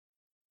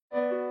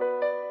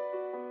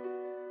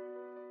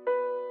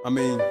I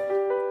mean,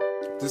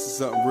 this is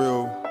something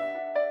real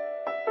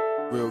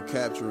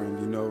capturing,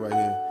 you know, right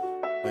here.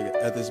 Like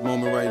at this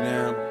moment right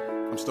now,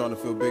 I'm starting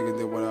to feel bigger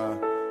than what I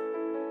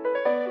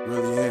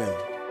really am,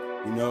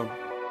 you know?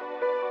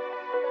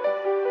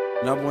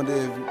 And I wonder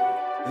if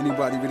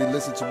anybody really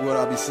listen to what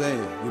I be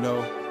saying, you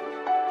know?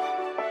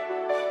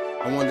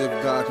 I wonder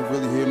if God can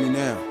really hear me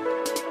now.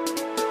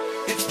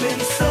 It's been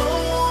so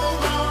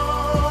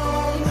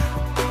long,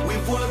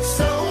 we've worked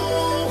so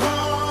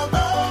hard.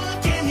 Oh,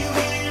 can you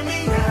hear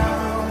me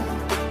now?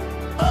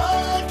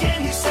 Oh,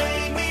 can you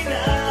save me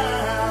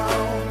now?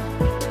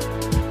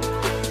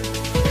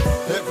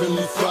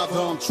 Heavenly Father,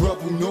 I'm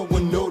troubled. No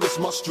one noticed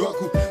my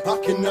struggle. I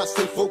cannot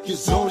stay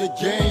focused on the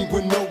game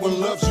when no one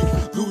loves you.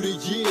 Through the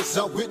years,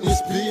 I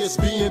witnessed peers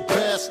being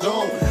passed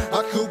on.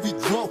 I could be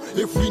grown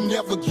if we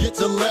never get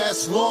to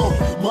last long.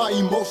 My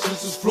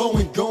emotions is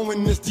flowing,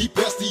 going as deep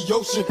as the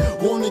ocean.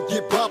 Wanna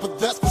get by, but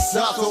that's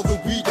besides all the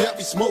weed that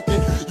we smoking.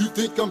 You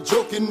think I'm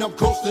joking? I'm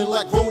coasting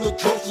like roller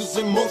coasters,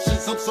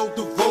 emotions. I'm so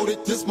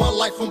devoted. This my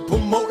life I'm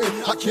promoting.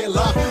 I can't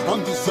lie,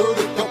 I'm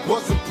deserted. I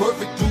wasn't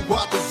perfect. Do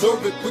I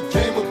deserve it?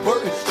 Became a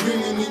burden,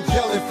 screaming and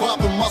yelling,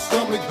 Father, my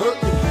stomach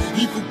hurting.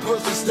 Evil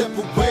person step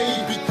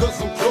away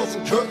because I'm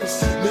closing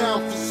curtains. Now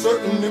I'm for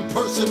certain in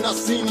person I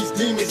seen these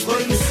demons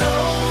lurking. It's been so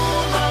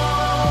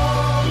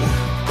long,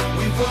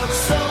 we've worked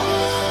so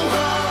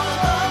hard.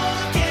 Oh,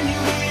 can you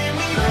hear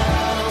me now?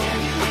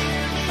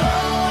 Oh,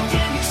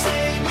 can you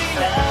save me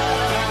now?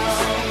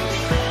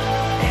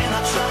 And I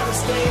try to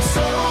stay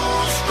so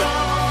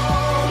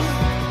strong.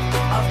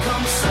 I've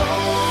come so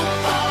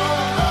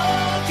far. Oh,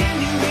 can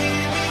you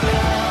hear me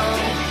now?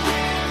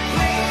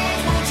 Please,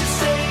 won't you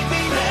save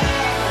me now?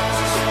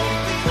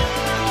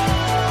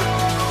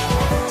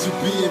 To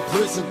be in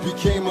prison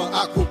became an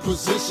awkward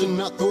position.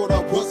 I thought I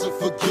wasn't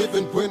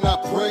forgiven when I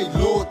prayed,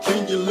 Lord,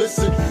 can you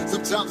listen?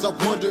 Sometimes I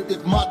wonder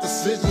if my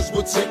decisions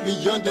would take me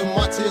under.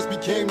 My tears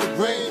became the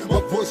rain,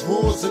 my voice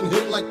roars and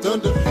hit like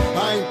thunder.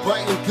 I ain't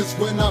biting, cause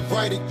when I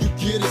write it, you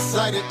get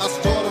excited. I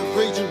start a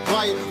raging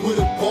riot with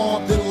a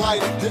bomb, then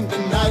light it, then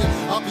deny it.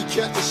 I'll be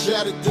kept and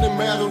shattered, didn't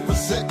matter a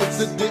seconds,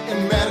 it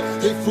didn't matter.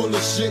 They full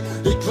of shit,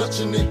 they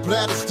clutching their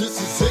bladders. This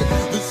is it,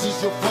 this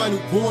is your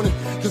final warning.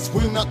 Cause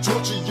when I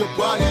torture your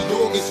body,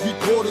 organs,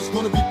 reporters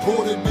gonna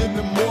report it in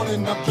the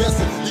morning. I'm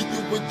guessing,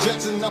 lethal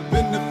injection, I've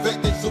been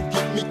affected. So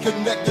get me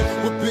connected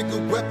with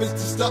bigger weapons to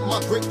stop my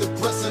great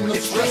depression. I'm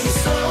It's been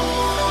stressing. so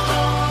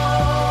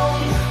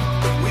long,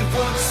 we've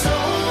worked so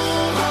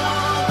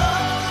hard. Oh,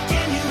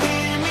 can you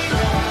hear me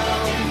now?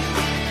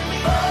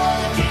 Oh,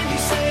 can you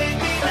save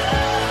me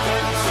now?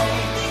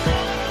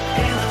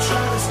 And I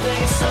try to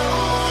stay so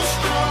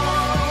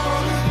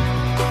strong.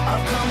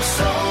 I've come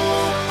so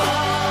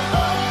far.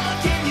 Oh,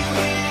 can you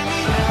hear me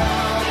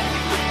now?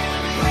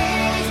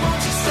 Please,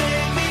 won't you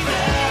save me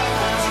now?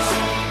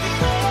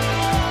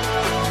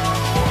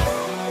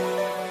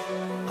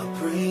 I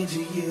prayed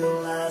to you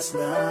last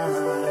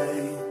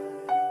night,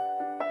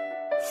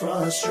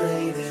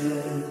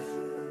 frustrated,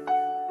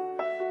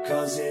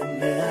 cause it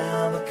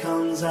never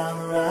comes out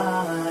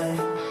right.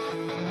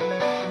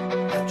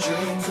 I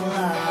drink to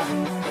life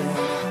and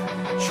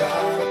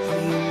try to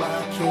plead my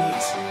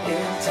case,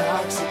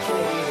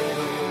 intoxicated.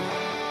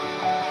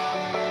 I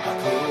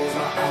close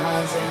my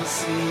eyes and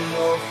see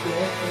your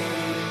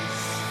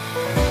face.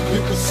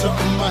 It was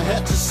something I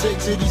had to say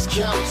to these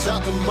cowards. I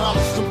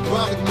demolished them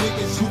private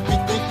niggas who be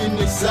thinking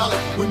they solid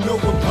with no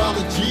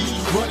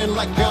apologies, running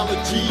like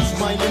allergies.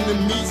 My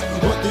enemies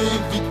want the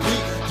MVP.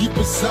 Deep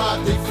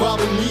inside they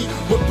follow me.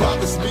 What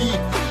bothers me?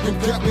 And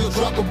that will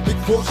drop a big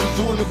fortunes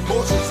on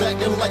abortions,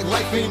 acting like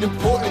life ain't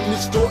important.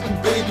 Extorting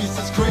babies,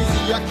 it's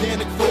crazy, I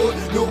can't afford.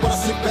 No, I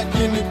sit back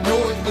and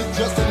ignore it. It's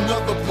just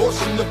another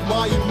portion of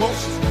my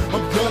emotions.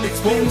 I'm done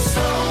It's been exposed.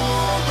 so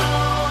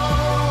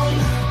long,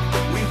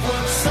 we've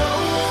worked so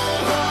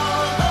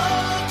hard. Oh,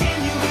 can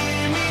you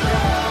hear me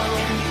now?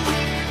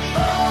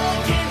 Oh,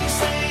 can you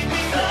save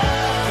me now?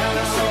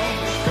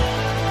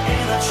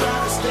 And I try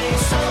to stay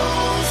so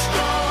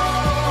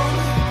strong.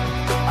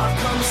 I've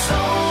come so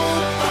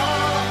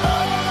far. Oh,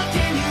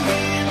 can you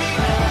hear me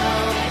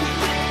now?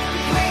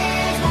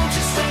 Please, won't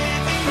you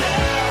save me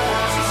now?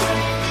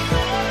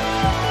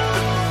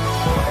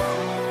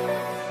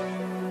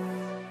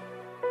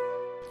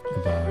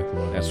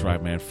 That's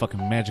right, man.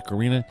 Fucking Magic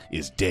Arena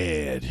is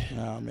dead.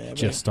 Oh man,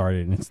 Just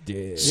started and it's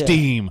dead.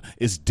 Steam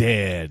is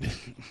dead.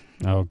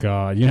 Oh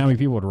god, you know how many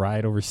people would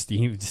riot over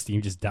Steam if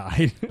Steam just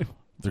died?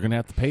 They're gonna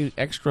have to pay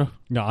extra.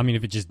 No, I mean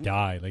if it just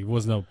died, like it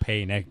was no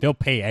pay. They'll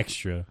pay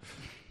extra.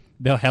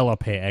 They'll hella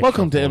pay extra.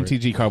 Welcome to for it.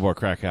 MTG Cardboard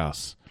Crack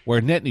House,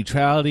 where net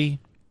neutrality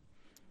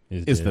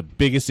is dead. the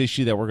biggest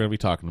issue that we're going to be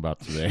talking about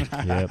today.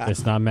 Yep,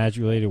 it's not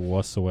Magic related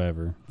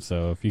whatsoever.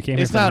 So if you came,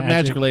 It's here for not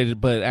Magic related,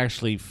 but it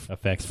actually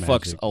affects fucks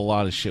Magic. a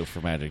lot of shit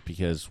for Magic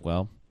because,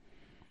 well,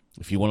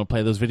 if you want to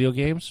play those video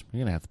games,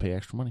 you're going to have to pay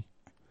extra money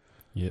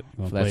Yep,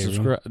 for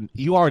that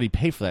You already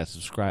pay for that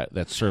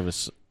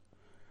service.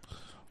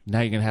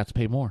 Now you're going to have to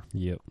pay more.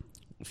 Yep.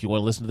 If you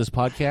want to listen to this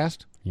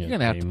podcast, Yeah, you're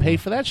going to have to pay pay more.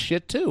 for that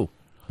shit too.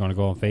 want to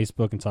go on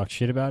Facebook and talk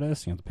shit about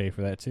us? You have to pay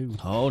for that too.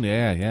 Oh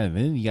yeah.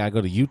 Then you gotta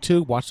go to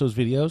YouTube, watch those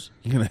videos.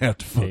 You're gonna have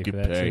to Pay fucking for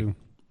that pay. too.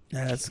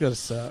 Yeah, it's gonna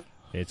suck.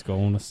 It's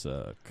going to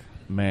suck.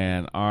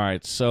 Man, all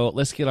right. So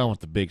let's get on with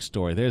the big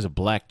story. There's a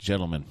black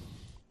gentleman.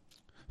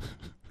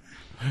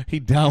 He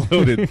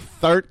downloaded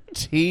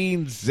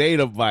 13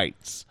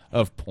 zettabytes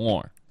of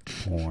porn.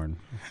 Porn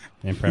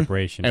in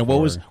preparation. And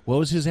for, what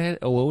was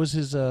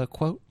his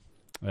quote?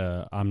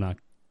 I'm not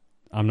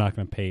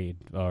gonna pay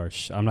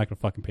I'm not gonna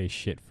fucking pay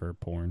shit for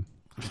porn.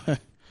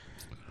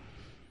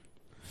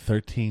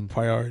 13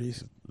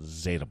 Priorities.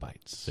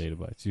 zettabytes.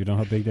 Zettabytes. You know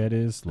how big that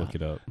is? Look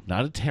it up.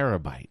 Not a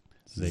terabyte.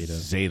 Zeta.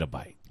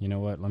 Zettabyte. You know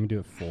what? Let me do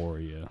it for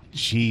you.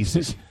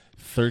 Jesus.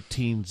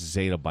 13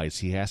 zettabytes.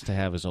 He has to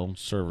have his own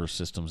server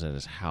systems at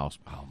his house.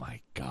 Oh my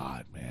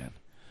God, man.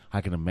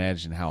 I can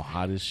imagine how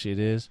hot his shit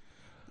is.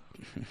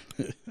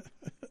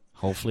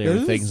 Hopefully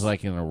everything's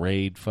like in a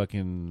RAID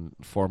fucking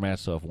format,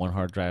 so if one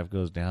hard drive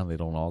goes down, they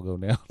don't all go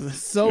down.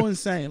 It's so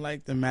insane.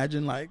 Like,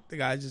 imagine like the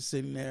guy just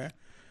sitting there,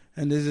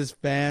 and there's his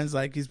fans.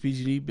 Like his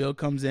PG&E bill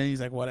comes in,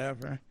 he's like,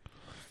 whatever.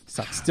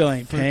 So still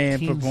ain't paying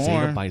for 13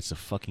 porn. zettabytes of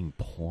fucking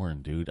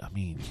porn, dude. I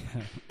mean,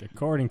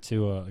 According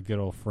to a good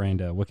old friend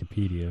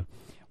Wikipedia,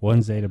 1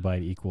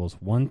 zettabyte equals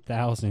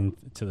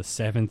 1,000 to the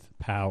 7th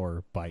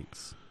power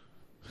bytes.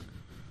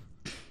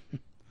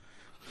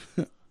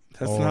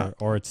 That's not.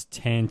 Or it's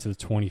 10 to the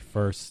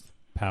 21st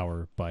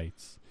power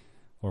bytes.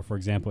 Or, for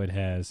example, it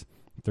has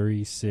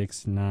 3,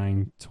 6,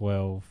 9,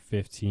 12,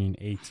 15,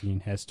 18,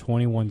 has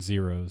 21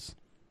 zeros,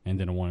 and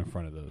then a 1 in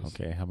front of those.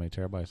 okay, how many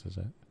terabytes is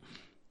that?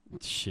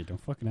 Shit, don't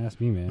fucking ask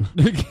me, man.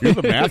 You're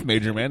the math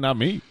major, man, not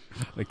me.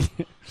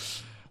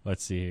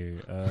 Let's see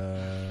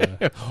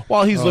here.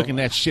 While he's looking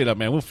that shit up,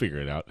 man, we'll figure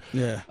it out.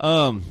 Yeah.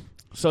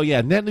 So yeah,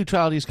 net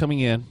neutrality is coming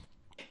in,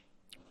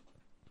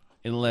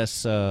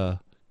 unless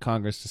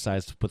Congress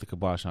decides to put the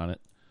kibosh on it.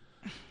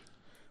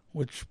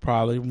 Which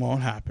probably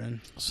won't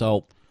happen.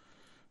 So,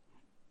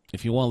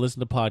 if you want to listen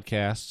to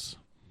podcasts,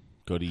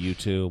 go to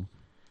YouTube.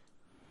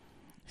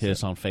 Hit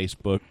us on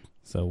Facebook.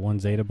 So 1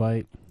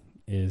 zettabyte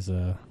is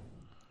like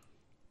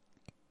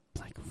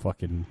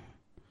fucking.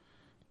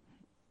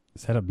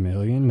 Is that a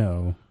million?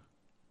 No.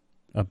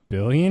 A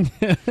billion? 1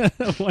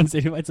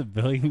 zettabyte's a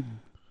billion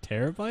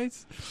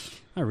terabytes?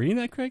 Am I reading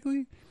that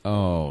correctly?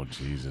 Oh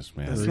Jesus,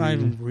 man! That's not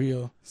even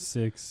real.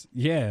 6.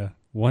 Yeah.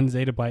 1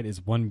 zettabyte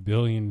is 1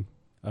 billion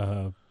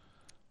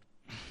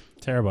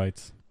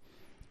terabytes.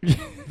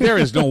 There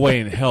is no way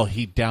in hell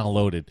he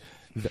downloaded.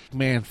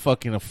 Man,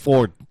 fucking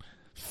afford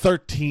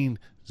 13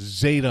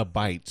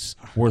 zettabytes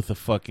worth of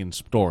fucking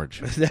storage.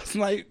 That's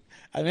like.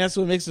 I mean, that's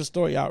what makes the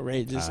story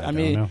outrageous. I I don't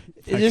mean, know.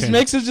 it I just couldn't-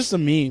 makes it just a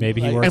meme.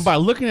 Maybe he Like, works- And by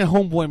looking at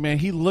Homeboy, man,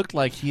 he looked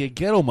like he a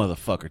ghetto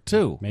motherfucker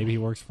too. Maybe he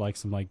works for like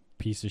some like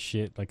piece of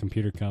shit like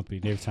computer company.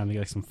 And every time they get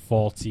like some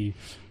faulty,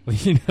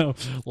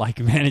 like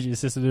managing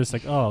system, they're just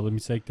like, oh, let me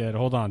take that.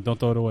 Hold on, don't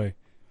throw it away.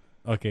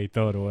 Okay,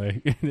 throw it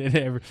away.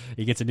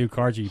 He gets a new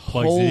cartridge, he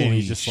plugs it in, and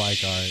he's just like,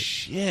 all right,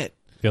 shit.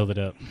 filled it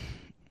up.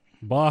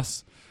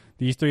 Boss,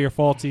 these 3 are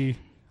faulty.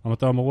 I'm gonna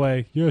throw them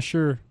away. Yeah,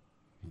 sure.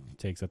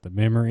 Takes up the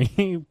memory,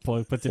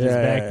 puts it in his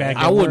backpack.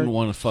 I at wouldn't work.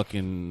 want to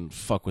fucking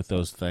fuck with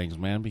those things,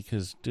 man,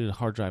 because dude, the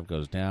hard drive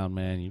goes down,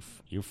 man.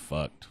 You're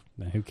fucked.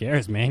 Nah, who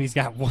cares, man? He's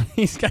got 13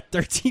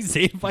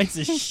 zettabytes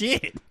of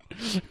shit.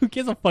 Who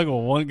gives a fuck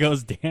when one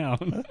goes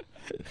down?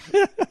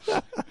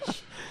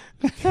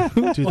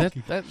 Dude,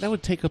 that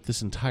would take up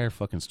this entire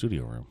fucking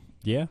studio room.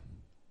 Yeah,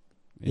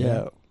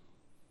 Yeah.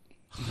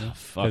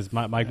 Fuck. because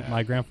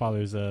my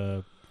grandfather's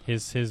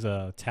his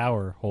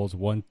tower holds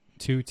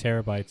 2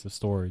 terabytes of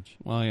storage.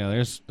 Well,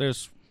 yeah,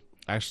 there's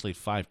actually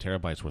 5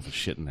 terabytes worth of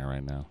shit in there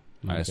right now.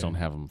 I just Okay. don't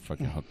have them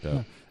fucking hooked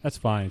up. That's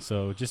fine.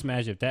 So just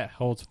imagine if that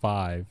holds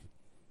 5.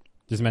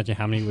 Just imagine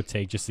how many it would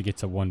take just to get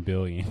to 1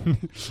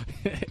 billion,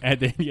 and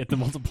then you have to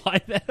multiply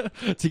that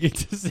to get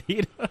to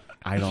Zeta.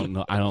 I don't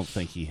know. I don't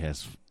think he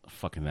has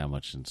fucking that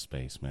much in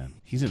space, man.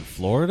 He's in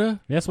Florida?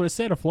 That's what it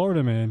said.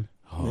 Florida, man.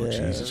 Oh, Yeah.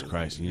 Jesus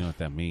Christ. You know what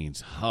that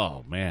means.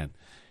 Oh, man.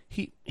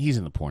 He's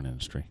in the porn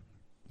industry.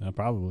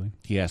 Probably.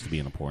 He has to be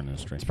in the porn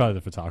industry. It's probably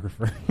the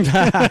photographer.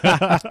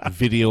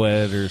 Video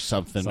editor,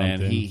 something, man.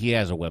 Something. He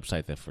has a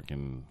website that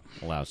freaking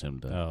allows him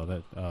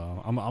to.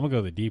 I'm gonna go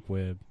to the deep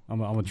web. I'm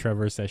gonna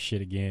traverse that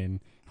shit again.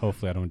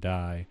 Hopefully, I don't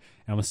die.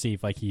 And I'm gonna see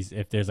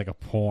if there's like a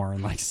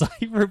porn like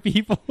site for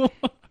people.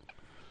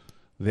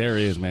 There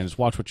is, man. Just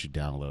watch what you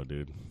download,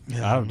 dude.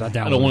 I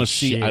don't want to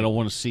see. I don't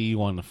want to see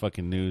you on the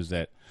fucking news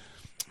that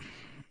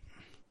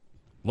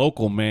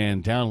local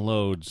man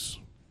downloads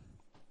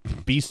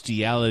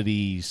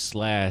bestiality /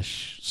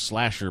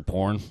 slasher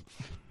porn,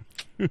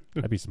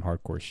 That'd be some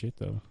hardcore shit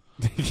though.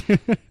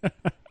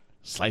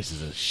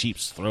 slices a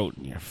sheep's throat,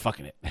 and you're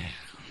fucking it.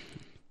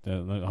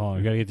 Hold on,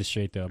 we gotta get this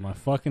straight though. Am I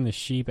fucking the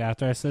sheep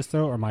after I slit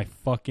throat, or am I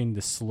fucking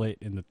the slit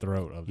in the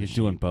throat of the You're sheep?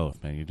 doing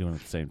both, man. You're doing it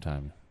at the same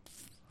time.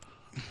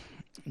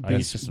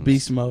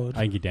 Beast mode.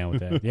 I can get down with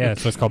that. Yeah,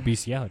 so it's called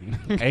bestiality.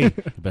 Hey,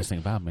 the best thing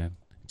about it, man,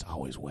 it's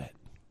always wet.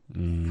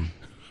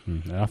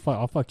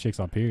 I'll fuck chicks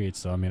on periods,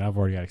 so I mean, I've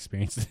already got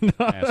experience.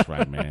 That's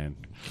right, man.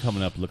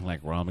 Coming up looking like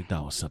Ronald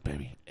McDonald. What's up,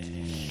 baby?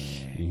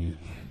 You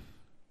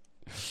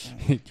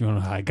want to know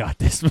how I got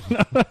this?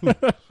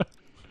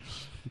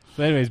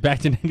 So anyways, back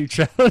to net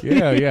neutrality.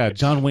 Yeah.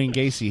 John Wayne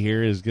Gacy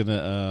here is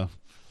gonna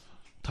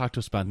talk to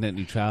us about net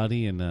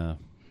neutrality and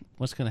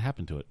what's gonna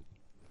happen to it.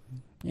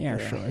 Yeah,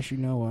 so as you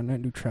know, on net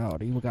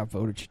neutrality, we got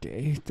voted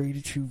today,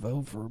 3-2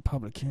 vote for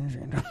Republicans,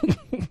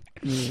 and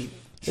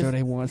so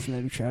they want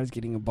net neutrality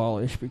getting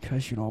abolished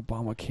because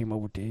Obama came up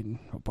with it. And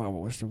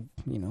Obama was the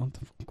the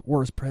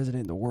worst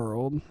president in the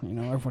world.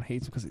 Everyone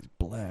hates him because he's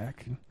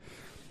black.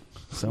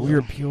 So we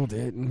repealed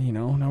it, and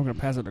now we're gonna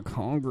pass it to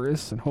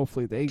Congress, and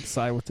hopefully they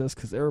side with us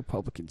because they're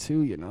Republican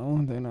too.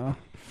 And then I'm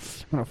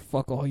gonna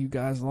fuck all you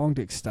guys long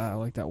dick style,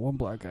 like that one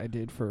black guy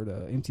did for the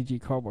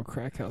MTG Cardboard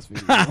Crack House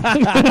video.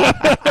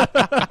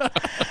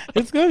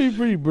 It's gonna be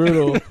pretty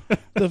brutal.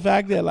 The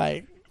fact that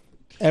like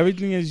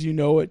everything as you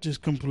know it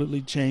just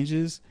completely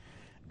changes,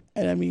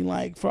 and I mean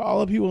like for all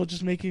the people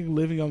just making a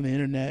living on the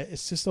internet,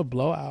 it's just a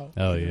blowout.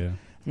 Oh yeah.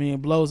 I mean,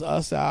 it blows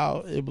us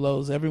out. It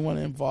blows everyone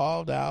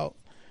involved out.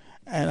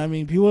 And I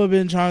mean, people have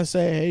been trying to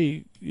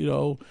say,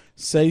 hey,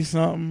 say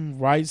something,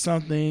 write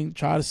something,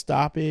 try to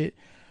stop it.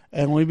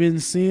 And we've been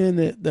seeing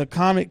the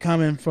comet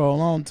coming for a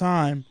long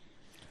time.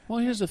 Well,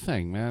 here's the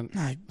thing, man.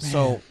 Like,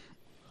 So,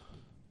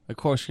 of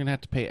course, you're gonna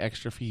have to pay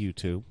extra for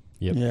YouTube.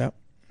 Yep. Yeah.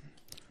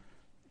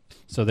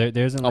 So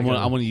there's I'm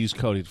gonna use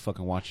Cody to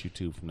fucking watch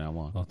YouTube from now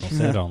on. Well, don't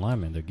say it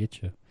online, man. They'll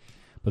get you.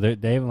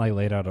 But they haven't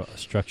laid out a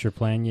structure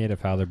plan yet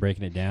of how they're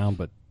breaking it down.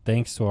 But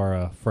thanks to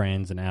our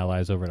friends and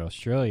allies over in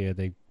Australia,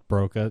 they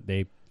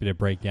did a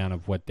breakdown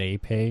of what they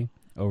pay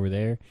over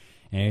there,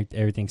 and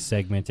everything's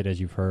segmented as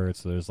you've heard.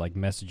 So there's like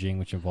messaging,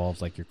 which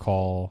involves like your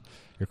calls,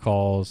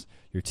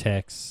 your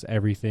texts,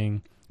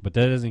 everything. But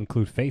that doesn't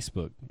include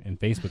Facebook and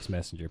Facebook's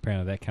Messenger.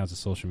 Apparently that counts as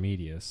social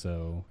media.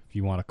 So if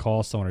you want to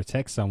call someone or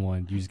text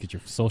someone, you just get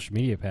your social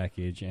media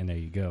package, and there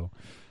you go.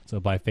 So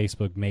by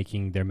Facebook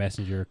making their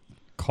Messenger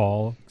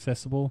call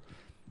accessible,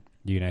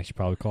 you can actually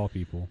probably call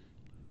people.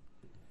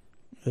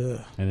 Ugh.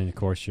 And then of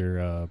course your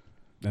and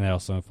that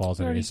also falls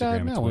under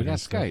Instagram and Twitter. We got and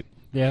stuff. Skype.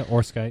 Yeah,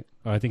 or Skype.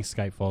 I think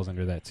Skype falls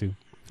under that too.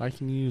 I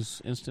can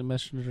use Instant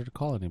Messenger to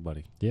call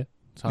anybody. Yeah.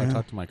 That's how I Yeah.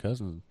 talk to my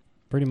cousins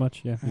Pretty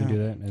much, yeah. You can do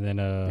that. And then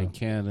in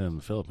Canada and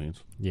the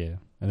Philippines. yeah.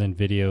 And then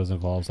videos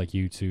involves like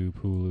YouTube,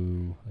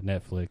 Hulu,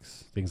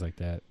 Netflix, things like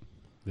that.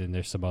 Then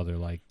there's some other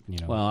like,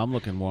 Well, I'm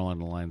looking more along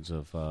the lines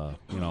of,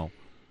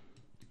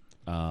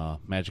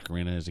 Magic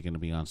Arena. Is it going to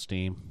be on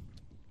Steam?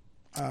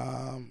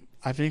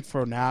 I think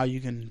for now you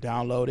can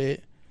download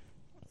it.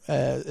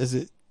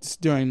 It's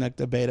during like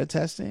the beta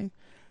testing,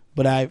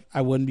 but I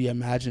wouldn't be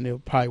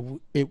imagining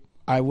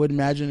I would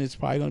imagine it's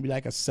probably going to be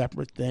like a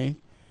separate thing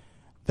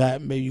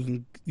that maybe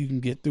you can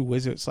get through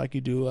Wizards like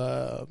you do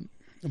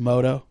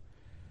Moto.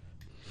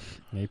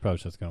 yeah, you probably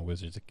just go to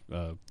Wizards.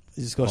 You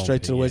just go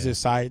straight to the yeah. Wizards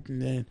site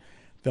and then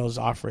they'll just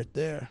offer it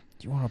there.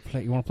 Do you want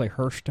to play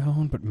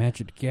Hearthstone but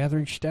Magic the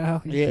Gathering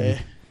style? You Yeah,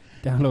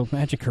 can download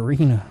Magic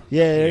Arena.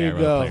 yeah. There yeah, you I'd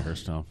rather go. play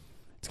Hearthstone.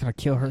 It's gonna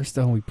kill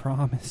Hearthstone, we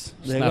promise.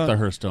 It's They're not gonna- the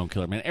Hearthstone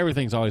killer, man.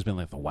 Everything's always been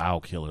like the WoW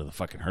killer, the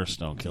fucking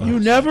Hearthstone killer. You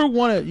It's never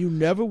want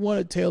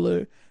to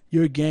tailor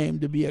your game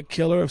to be a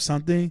killer of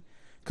something,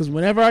 because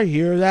whenever I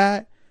hear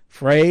that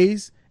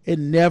phrase, it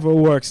never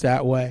works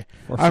that way.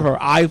 I've heard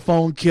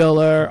iPhone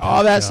killer,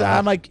 all that stuff.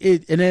 I'm like,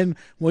 it, and then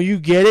when you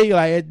get it, you're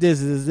like,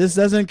 this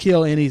doesn't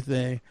kill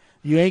anything.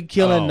 You ain't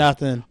killing Oh.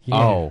 nothing.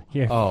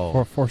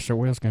 Forster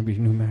Whale's gonna be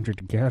new Magic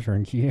the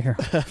Gathering. Yeah.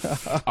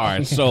 All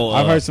right, so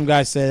I've heard some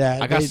guys say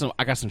that.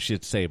 I got some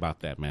shit to say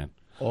about that, man.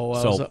 Oh,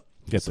 well, so so-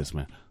 get this,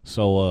 man.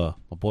 So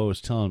my boy was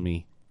telling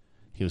me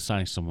he was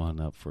signing someone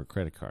up for a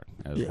credit card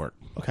at his Yeah. work,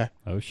 okay.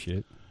 Oh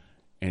shit.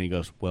 and he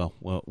goes, "Well,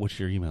 what's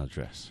your email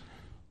address?"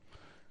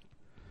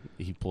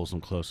 He pulls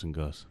him close and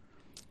goes,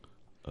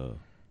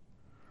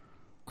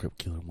 "Crypt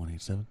Killer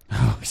 187."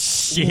 Oh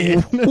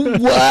shit.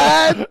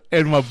 What?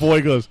 And my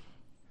boy goes,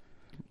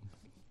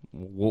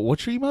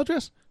 "What's your email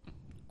address?"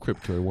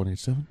 Crypt Killer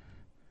 187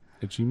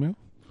 at Gmail.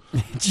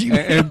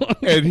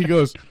 And he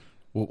goes,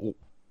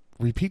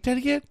 "Repeat that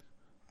again."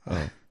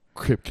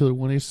 Crypt Killer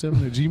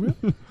 187 at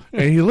Gmail.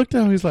 And he looked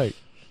at him. He's like,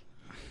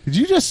 "Did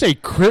you just say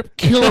Crypt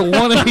Killer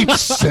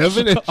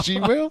 187 at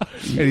Gmail?"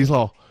 And he's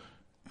all,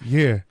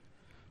 "Yeah."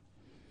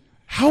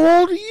 How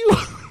old are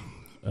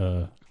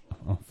you?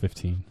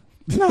 15.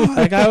 No,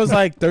 that guy was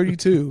like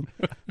 32.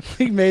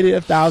 He made it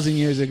 1,000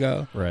 years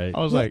ago. Right. I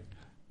was like,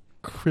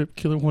 Crypt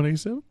Killer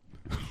 187.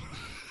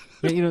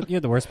 Yeah, you know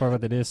the worst part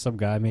about that is some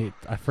guy made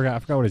I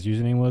forgot what his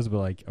username was, but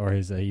like or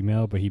his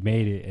email, but he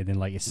made it and then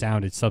like it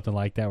sounded something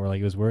like that where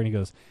like it was weird. And he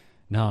goes,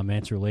 "Nah, man,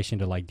 it's a relation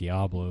to like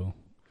Diablo."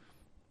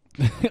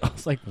 I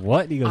was like,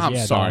 "What?" And he goes, I'm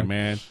 "Yeah, sorry, dog.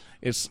 man.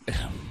 It's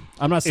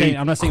I'm not saying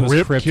it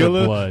was Crypt Killer?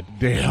 of Blood."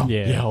 Damn.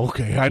 Yeah. Yeah.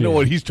 Okay. I know Yeah.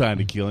 what he's trying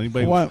to kill.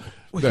 Anybody? What?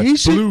 That's He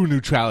should, blue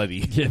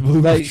neutrality. Yeah,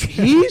 like,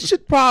 he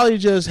should probably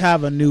just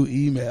have a new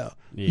email.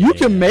 You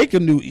can make a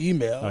new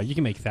email. You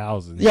can make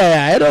thousands.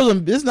 Yeah, it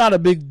doesn't. It's not a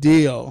big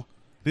deal.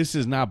 This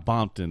is not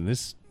Bompton.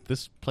 This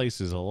this place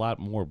is a lot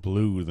more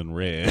blue than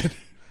red.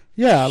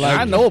 Yeah, And like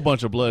I know a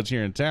bunch of Bloods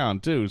here in town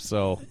too.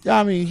 So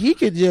I mean, he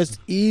could just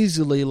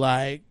easily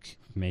like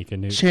Make a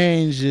new.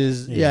 change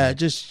his Yeah.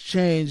 just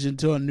change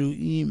into a new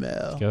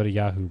email. Go to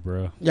Yahoo,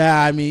 bro. Yeah,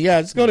 I mean,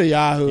 let's go to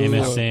Yahoo.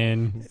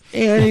 MSN.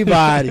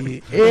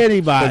 Anybody.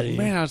 but,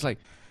 man, I was like,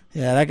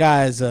 Yeah, that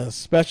guy is a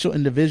special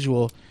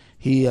individual.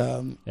 He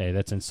Hey,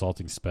 that's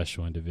insulting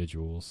special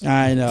individuals.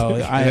 I know.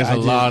 there's I a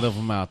did- lot of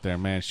them out there,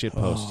 man. Shit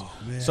posts. Oh,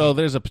 man. So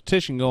there's a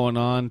petition going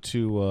on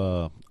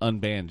to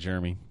unban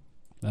Jeremy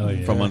Oh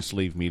yeah. from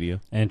Unsleeved Media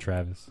And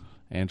Travis.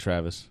 and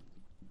Travis.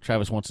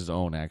 Travis wants his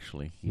own,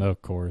 actually.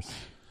 Of course.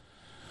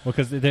 Well,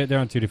 because they're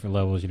on two different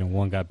levels. You know,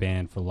 one got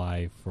banned for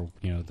life for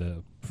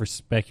for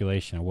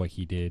speculation of what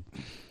he did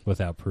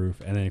without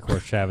proof, and then of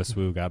course Travis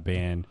Wu got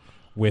banned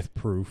with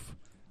proof.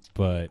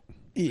 But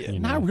Yeah, you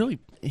know, Not really.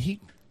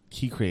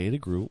 He created a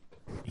group.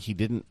 He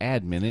didn't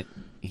admin it.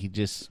 He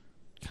just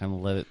kind of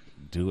let it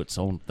do its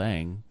own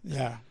thing.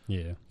 yeah.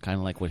 yeah, Kind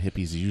of like what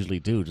hippies usually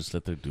do. Just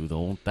let them do their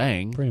own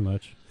thing. pretty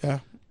much. Yeah.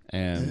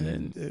 And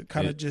And it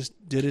kind of just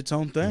did its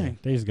own thing.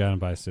 They just got him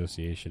by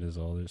association, is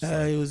all. There's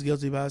He was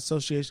guilty by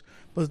association.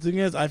 But the thing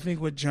is, I think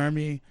with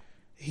Jeremy,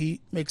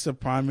 he makes a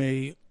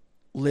primary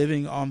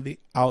living on the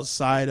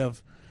outside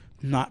of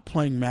not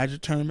playing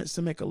Magic tournaments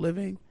to make a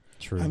living.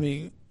 true.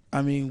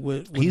 I mean,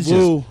 with he's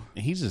Wu,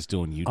 just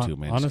doing YouTube,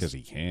 man, just honest- because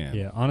he can.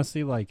 Yeah,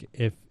 honestly, like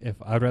if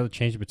I'd rather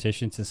change the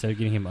petitions instead of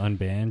getting him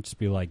unbanned, just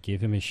be like, give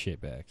him his shit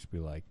back. Just be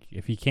like,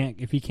 if he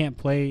can't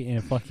play in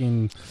a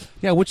fucking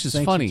Yeah, which is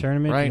sanctioned funny,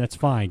 tournament, right? then that's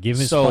fine. Give him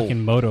his So,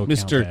 fucking Moto account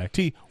Mr. back.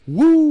 T.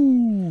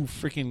 Woo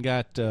freaking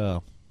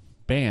got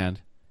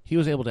banned. He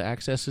was able to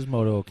access his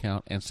Moto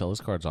account and sell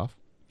his cards off.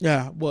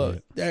 yeah, well,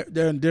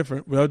 they're in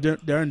different. Well,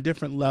 they're in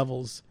different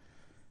levels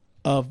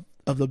of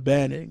the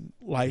banning.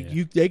 Like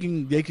Yeah.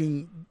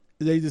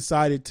 they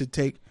decided to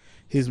take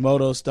his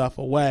Moto stuff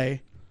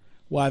away,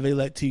 while they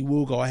let T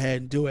Wu go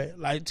ahead and do it.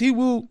 Like T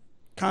Wu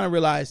kind of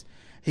realized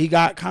he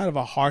got kind of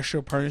a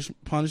harsher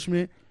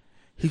punishment.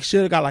 He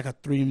should have got like a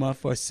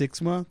 3-month or a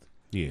 6-month,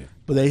 Yeah.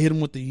 but they hit him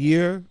with the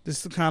year.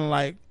 This is kind of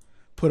like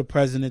put a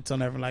precedent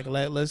on everyone.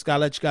 Like let's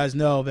let you guys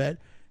know that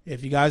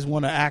if you guys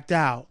want to act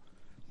out,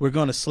 we're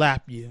gonna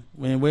slap you,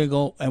 and we're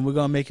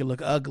gonna make it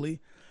look ugly.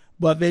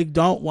 But they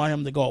don't want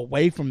him to go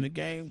away from the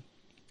game.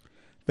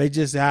 They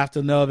just have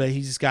to know that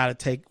he just got to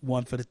take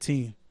one for the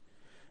team,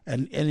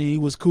 and he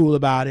was cool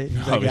about it. He's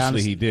like, Obviously,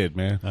 honestly, he did,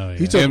 man. Oh yeah.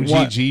 He took one.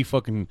 MGG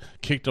fucking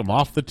kicked him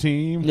off the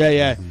team.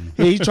 Yeah.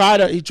 He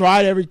tried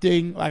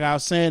everything. Like I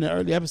was saying in the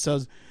early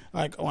episodes,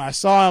 like when I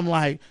saw him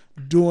like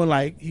doing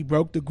like he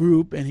broke the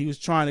group and he was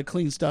trying to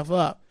clean stuff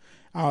up.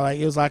 I was like,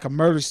 it was like a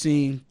murder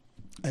scene,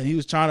 and he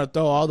was trying to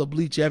throw all the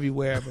bleach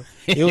everywhere, but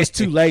it was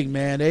too late,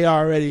 man. They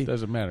already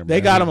Doesn't matter, they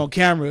man. got him on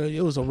camera.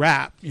 It was a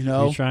wrap, you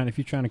know. If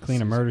you're trying to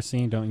clean a murder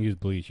scene, don't use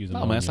bleach. Use No,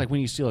 ammonia. man, it's like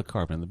when you steal a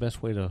car, man. The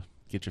best way to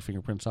get your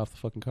fingerprints off the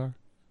fucking car,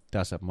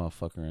 douse that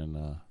motherfucker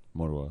in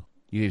motor oil.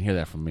 You didn't hear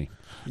that from me.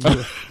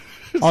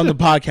 on the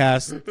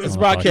podcast. It's On the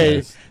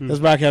broadcasted. podcast. It's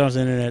broadcast on the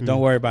internet. Don't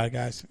worry about it,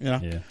 guys. You know.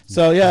 Yeah.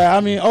 So yeah, I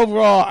mean,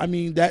 overall, I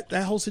mean that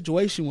whole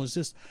situation was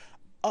just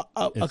a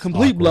It's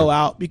complete awkward.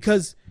 blowout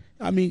because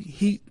I mean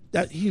he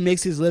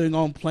makes his living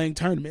on playing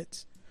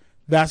tournaments.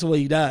 That's what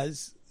he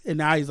does, and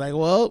now he's like,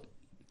 well,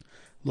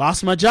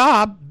 lost my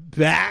job,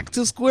 back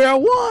to square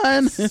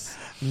one,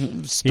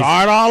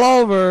 start all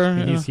over.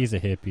 He's a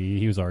hippie.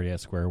 He was already at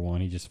square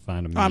one. He just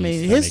found a means I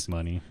mean, to his- make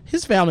money.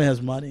 His family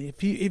has money. If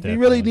he really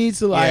Definitely. needs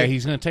to, like, Yeah,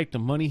 he's going to take the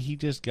money he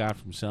just got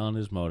from selling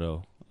his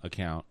Moto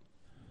account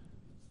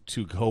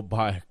to go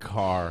buy a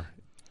car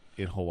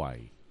in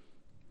Hawaii.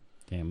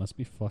 Damn, must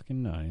be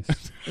fucking nice.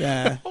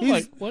 yeah, I'm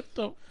he's- like, what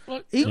the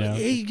fuck? Yeah.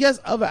 he gets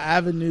other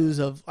avenues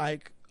of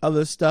like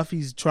other stuff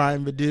he's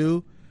trying to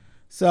do.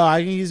 So I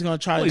think he's gonna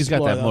try Well, to he's got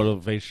explore that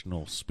them.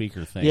 motivational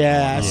speaker thing.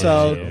 Yeah, going on.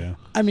 so yeah.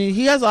 I mean,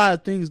 he has a lot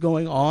of things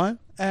going on,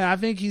 and I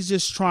think he's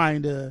just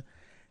trying to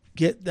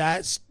get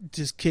that,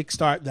 just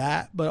kickstart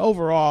that. But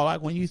overall,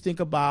 like when you think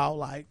about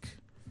like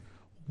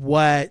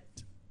what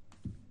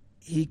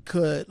he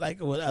could like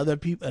with other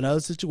people in other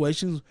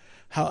situations,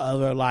 how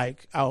other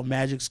like our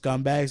Magic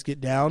scumbags get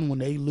down when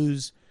they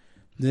lose,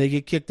 they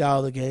get kicked out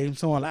of the game.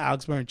 Someone like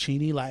Alex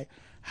Berrettini, like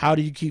how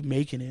do you keep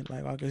making it?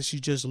 Like I guess you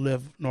just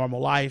live normal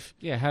life.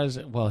 Yeah, how does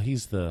it? Well,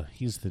 he's the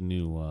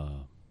new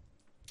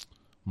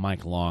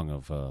Mike Long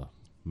of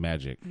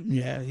Magic.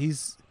 Yeah,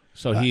 he's.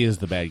 So he is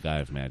the bad guy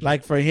of Magic.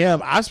 Like for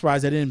him, I'm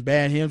surprised they didn't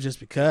ban him just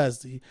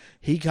because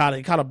he caught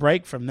a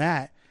break from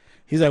that.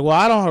 He's like, well,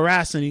 I don't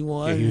harass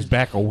anyone. Yeah, he was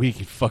back a week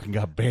and fucking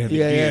got banned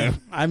yeah, again. yeah.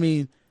 I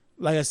mean,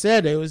 like I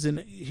said, he was in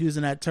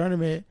that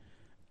tournament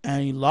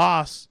and he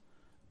lost,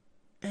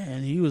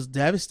 and he was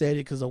devastated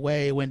because the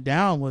way it went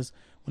down was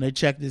when they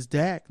checked his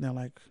deck. And they're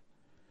like,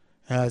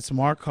 it's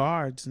marked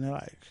cards, and they're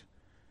like,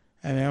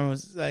 and everyone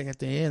was like, at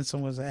the end,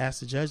 someone was asked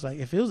the judge, like,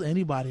 if it was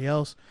anybody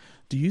else,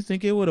 do you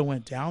think it would have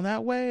went down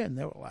that way? And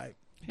they were like,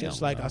 just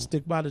Hell like no. I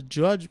stick by the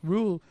judge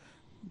rule.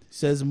 It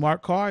says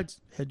mark cards.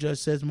 Head judge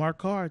says mark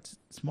cards.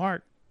 It's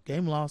marked.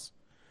 Game loss.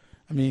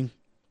 I mean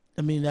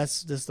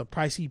that's the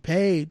price he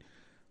paid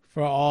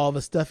for all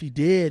the stuff he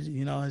did.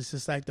 You know, it's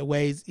just like the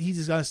way he's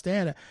just gonna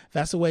stand it. If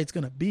that's the way it's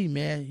gonna be,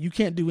 man, you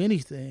can't do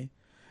anything.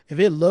 If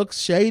it looks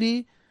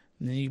shady,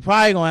 then you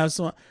probably gonna have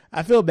some.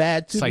 I feel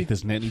bad too. It's like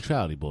this net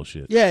neutrality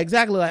bullshit. Yeah,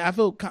 exactly. Like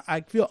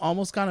I feel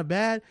almost kind of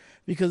bad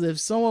because if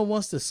someone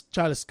wants to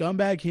try to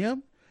scumbag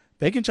him,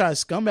 they can try to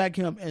scumbag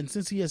him. And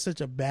since he has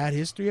such a bad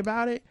history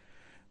about it,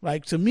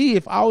 like to me,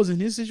 if I was in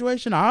his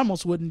situation, I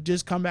almost wouldn't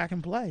just come back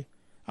and play.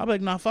 I'd be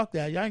like, nah, fuck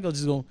that. Y'all ain't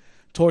just gonna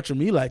torture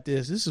me like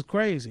this. This is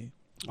crazy.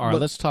 All right,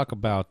 But- let's talk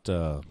about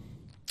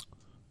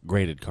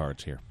graded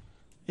cards here.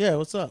 Yeah,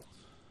 what's up?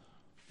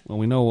 Well,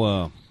 we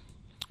know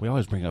we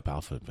always bring up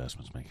Alpha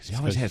Investments, man, because he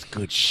always has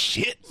good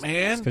shit,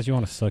 man. Because you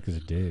want to suck his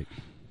dick.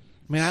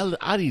 Man,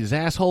 I'd eat his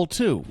asshole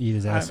too. Eat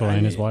his asshole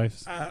and his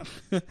wife's.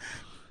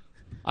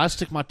 I'd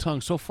stick my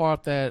tongue so far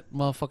up that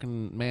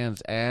motherfucking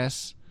man's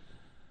ass,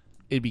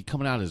 it'd be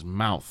coming out of his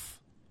mouth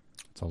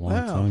It's a long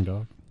Wow. tongue,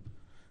 dog.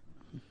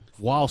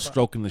 while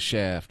stroking the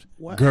shaft,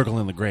 What?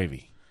 gurgling the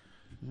gravy.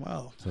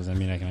 Wow. So does that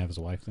mean I can have his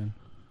wife then?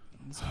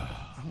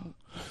 I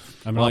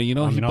mean, Well, I'll- you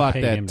know, I he mean, I'll bought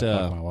pay him that to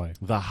fuck my wife.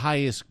 the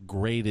highest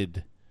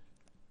graded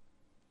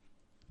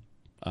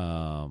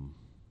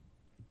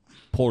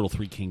Portal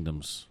 3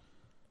 Kingdoms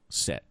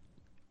set.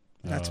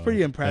 That's pretty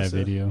That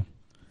impressive. video.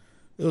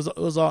 It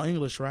was all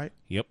English, right?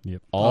 Yep.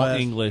 Yep. All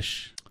that's-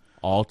 English,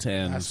 all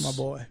tens. That's my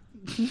boy.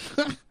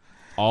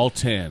 All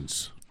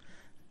tens.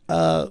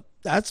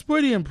 That's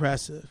pretty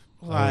impressive.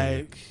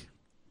 Like,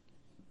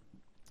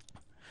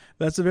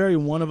 that's a very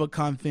one of a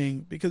kind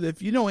thing because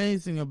if you know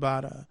anything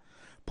about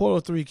Portal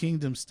 3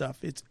 Kingdom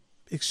stuff, it's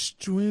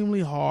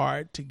extremely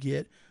hard to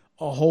get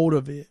a hold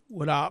of it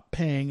without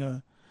paying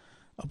a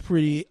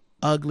pretty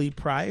ugly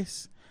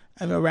price.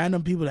 I mean,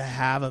 random people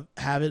that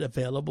have it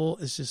available,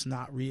 it's just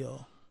not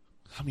real.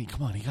 I mean,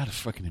 come on, he got a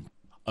fucking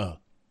a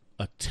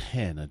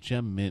 10, a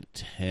gem mint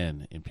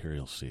 10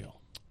 Imperial Seal.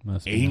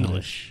 Must be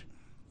English.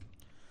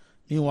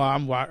 Meanwhile,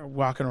 I'm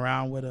walking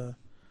around with a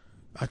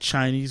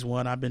Chinese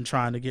one I've been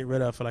trying to get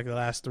rid of for like the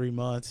last 3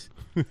 months.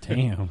 nice.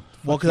 Damn.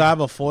 Well, because I have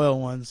a foil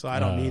one, so I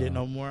don't need it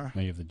no more.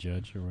 Maybe the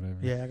judge or whatever.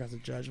 Yeah, I got the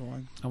judge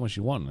one. How much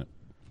you want in it?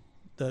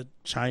 The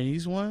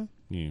Chinese one,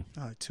 Yeah.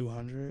 like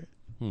 200.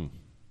 Hmm.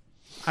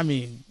 I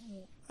mean,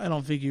 I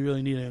don't think you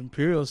really need an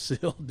Imperial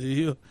seal, do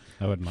you?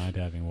 I wouldn't mind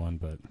having one,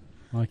 but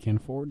I can't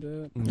afford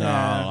that. No,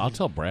 Yeah. I'll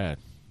tell Brad.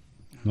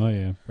 Oh,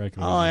 yeah. Brad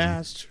could Oh, always yeah,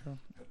 use that's true.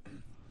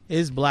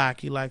 It's black.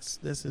 He likes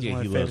this. Is Yeah,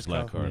 one he of loves his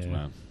black favorite cards, Yeah.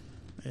 man.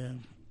 Yeah. it.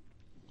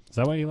 Is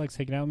that why he likes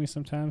taking out with me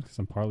sometimes? Because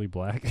I'm partly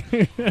black.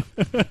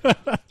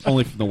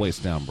 Only from the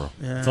waist down, bro.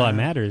 Yeah. That's all that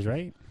matters,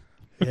 right?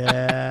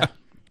 Yeah.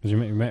 Because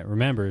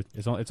remember,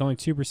 it's only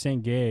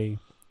 2% gay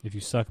if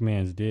you suck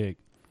man's dick.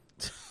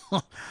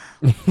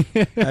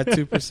 That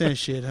 2%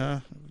 shit, huh?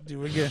 Dude,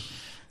 we're getting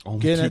Only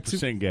Getting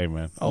 2% gay,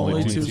 man.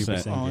 only 2%.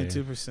 2%. Only gay.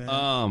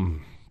 2%.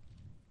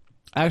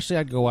 Actually,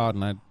 I'd go out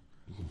and I'm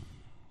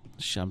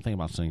thinking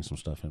about sending some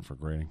stuff in for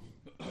grading.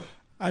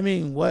 I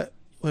mean,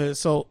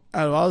 so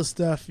out of all the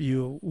stuff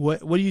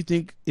what do you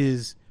think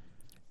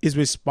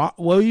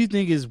what do you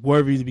think is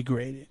worthy to be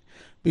graded?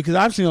 Because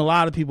I've seen a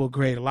lot of people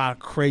grade a lot of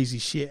crazy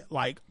shit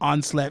like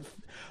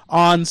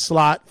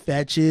onslaught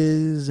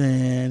fetches,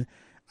 and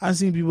I've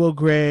seen people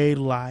grade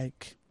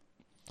like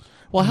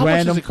Well, how much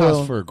Random does it cost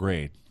foil. for a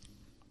grade?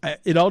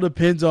 it all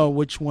depends on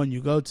which one you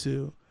go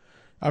to.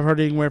 I've heard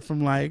anywhere from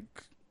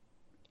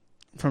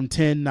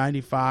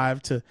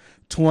 $10.95 to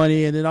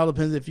 $20, and it all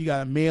depends if you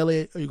gotta mail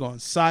it or you go on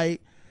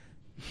site.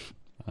 Oh,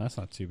 that's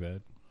not too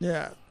bad.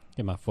 Yeah.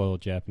 Get my foil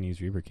Japanese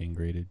Reaper King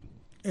graded.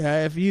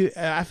 Yeah,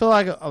 I feel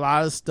like a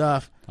lot of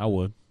stuff. I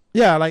would.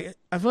 Yeah, like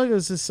I feel like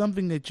it's just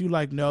something that you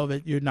like know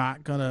that you're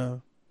not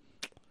gonna.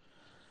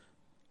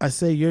 I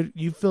say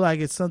you feel like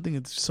it's something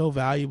that's so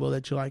valuable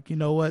that you're like, you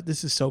know what,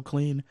 this is so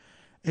clean,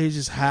 it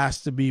just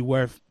has to be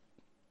worth.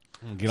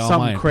 I'm gonna get all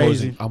Something my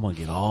crazy. imposing. I'm gonna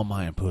get all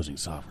my imposing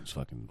sovereigns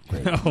fucking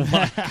graded. Oh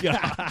my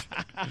god.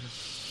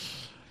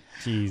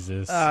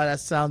 Jesus. That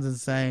sounds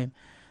insane.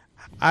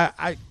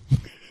 I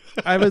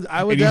would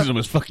and use them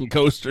as fucking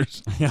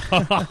coasters.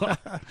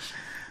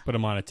 Put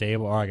them on a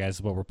table. All right, guys, this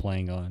is what we're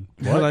playing on.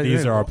 They're What? like,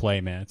 These hey, are our what?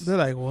 play mats. They're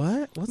like,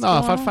 what? What's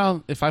No, going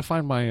on? if I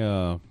find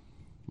my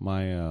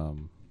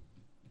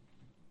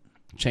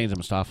Chains of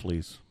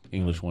Mistopheles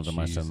English ones, I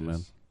might send them in.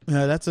 Jesus.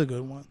 Yeah, that's a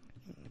good one.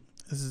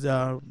 This is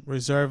a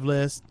reserve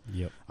list.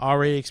 Yep.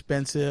 Already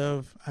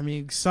expensive. I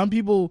mean, some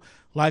people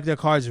like their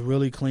cards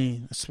really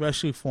clean,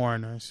 especially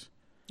foreigners.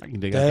 I can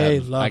dig They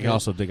out that. love I can it.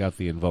 also dig out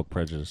the Invoke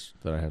Prejudice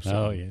that I have.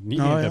 Oh sent.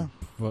 yeah.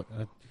 Oh,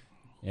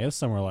 Yeah, it was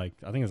somewhere like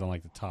I think it was on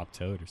like the top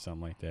tote or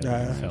something like that.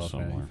 Yeah, It was yeah, hella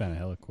somewhere. fast. Found it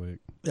hella quick.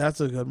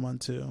 That's a good one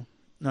too.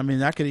 I mean,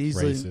 that could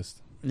easily. Racist.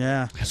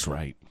 Yeah. That's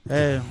right.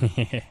 Hey,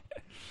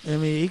 I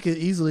mean, he could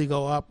easily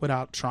go up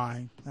without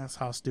trying. That's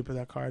how stupid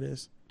that card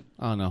is.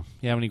 I don't know.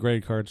 You have any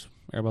graded cards,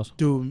 Airbus?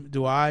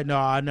 Do I? No,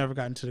 I never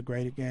got into the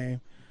graded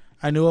game.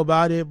 I knew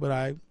about it,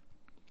 but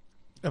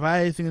if I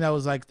had anything that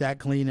was like that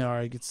clean, it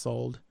already gets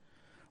sold,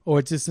 or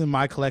it's just in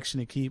my collection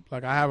to keep.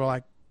 Like I have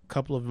like a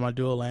couple of my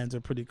dual lands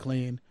are pretty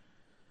clean,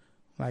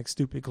 like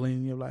stupid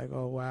clean. You're like,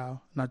 oh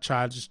wow, and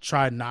I just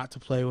tried not to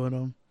play with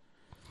them.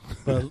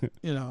 But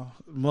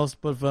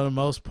but for the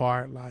most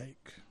part,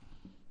 like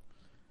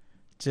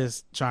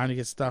just trying to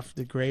get stuff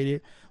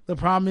degraded. The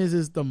problem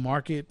is the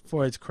market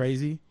for it's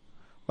crazy.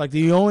 Like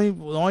the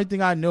only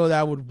thing I know that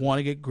I would want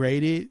to get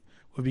graded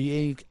would be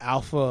any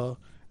alpha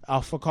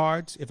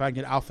cards. If I can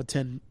get alpha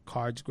 10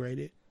 cards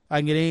graded, I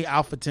can get any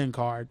alpha 10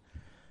 card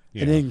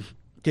and then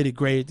get it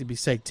graded to be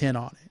say 10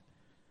 on it.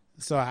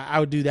 So I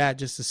would do that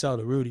just to sell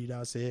to Rudy.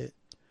 That's it.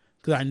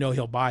 Because I know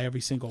he'll buy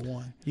every single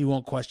one. He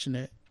won't question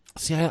it.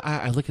 See,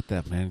 I look at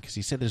that, man, because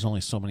he said there's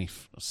only so many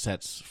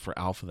sets for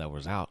alpha that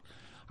was out.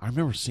 I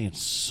remember seeing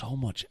so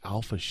much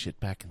alpha shit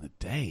back in the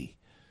day.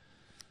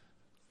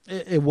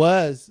 It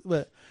was,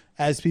 but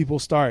as people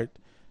start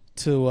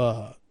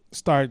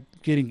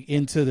getting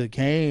into the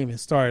game and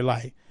start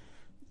like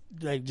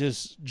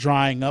just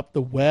drying up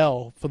the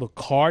well for the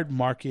card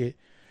market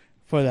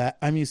for that.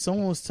 I mean,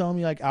 someone was telling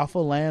me like alpha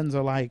lands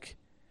are like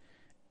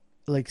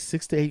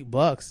 $6 to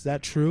 $8. Is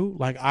that true?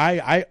 Like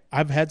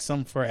I've had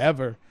some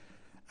forever,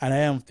 and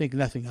I don't think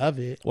nothing of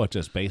it. What,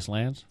 just base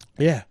lands?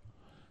 Yeah,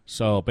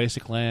 So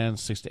basic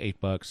lands, $6 to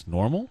 $8.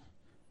 Normal?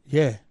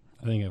 yeah,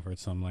 I think I've heard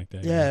something like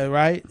that. yeah.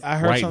 Right. I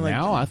heard Right something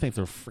now, like I think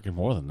they're freaking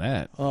more than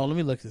that. Oh, let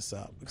me look this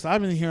up because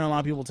I've been hearing a lot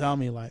of people tell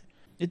me like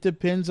it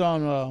depends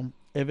on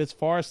if it's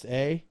Forest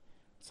A,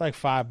 it's like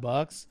 $5,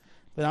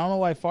 but I don't know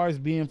why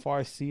Forest B and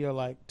Forest C are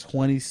like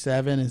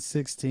 27 and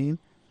 16.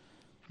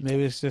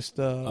 Maybe it's just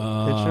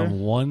a picture.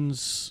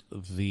 One's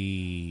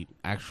the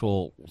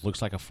actual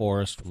looks like a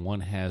forest. One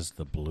has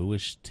the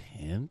bluish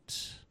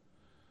tint.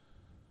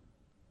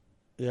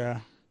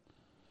 Yeah,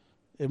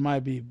 it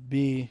might be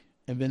B,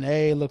 and then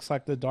A looks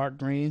like the dark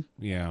green.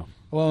 Yeah,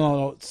 Well,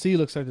 no, C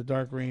looks like the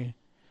dark green.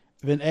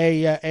 Then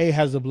A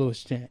has the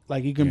bluish tint.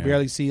 Like you can Yeah.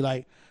 barely see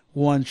like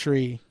one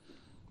tree.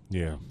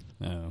 yeah.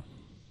 No.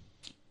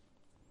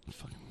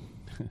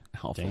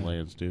 Alpha Damn.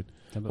 lands, dude.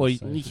 How about Well,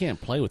 the you size?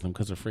 can't play with them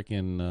because they're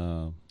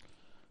freaking.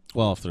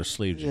 Well, if they're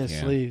sleeves, you Yeah, can.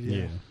 sleeve. Yeah.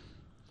 Yeah,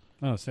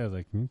 Oh, it sounds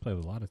like you can play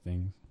with a lot of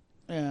things.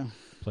 yeah.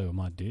 Play with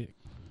my dick.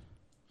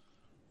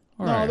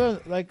 All No, right.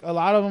 they're- like a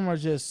lot of them are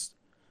just.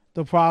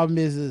 The problem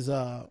is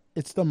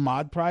it's the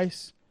mod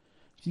price.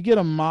 If you get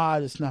a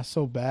mod, it's not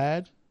so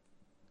bad.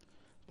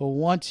 But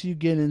once you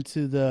get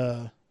into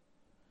the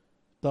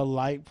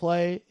light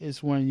play,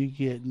 is when you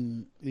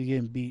getting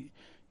beat.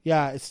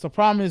 Yeah, it's the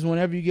problem is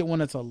whenever you get one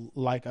that's a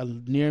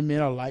near mid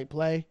or light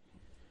play,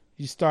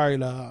 you start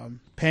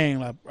paying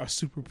like a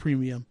super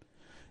premium.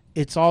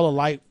 It's all the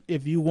light.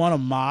 If you want a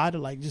mod,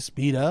 like just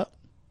speed up,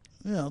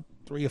 $3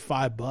 or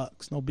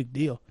 $5, no big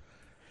deal.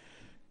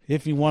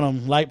 If you want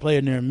them light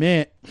player near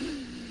mint,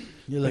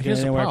 you're looking here's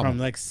at the anywhere problem. from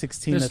like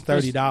 $16 to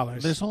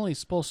 $30. There's only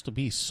supposed to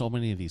be so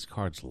many of these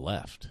cards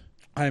left.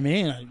 I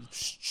mean,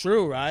 it's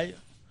true, right?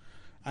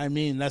 I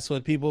mean, that's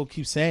what people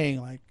keep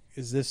saying. Like,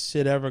 is this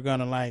shit ever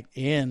gonna like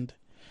end?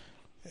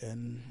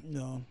 And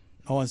no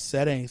one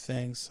said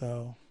anything,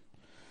 so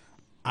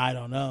I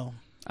don't know.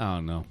 I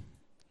don't know.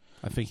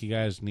 I think you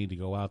guys need to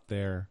go out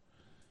there,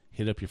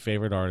 hit up your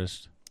favorite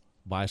artist,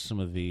 buy some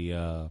of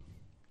the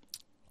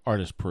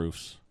artist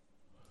proofs.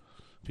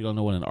 If you don't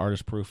know what an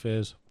artist proof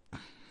is,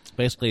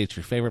 basically it's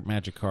your favorite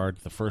Magic card,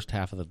 the first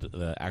half of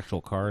the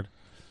actual card,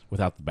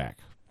 without the back.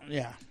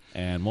 Yeah,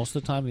 And most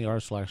of the time, the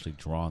artist will actually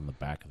draw on the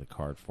back of the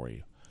card for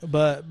you.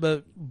 but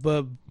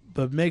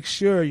make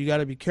sure you got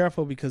to be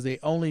careful because they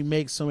only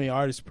make so many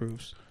artist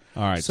proofs.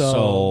 All right, So-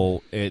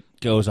 so it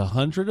goes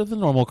 100 of the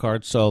normal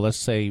cards. So let's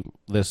say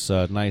this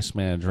Nice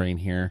Man Drain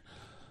here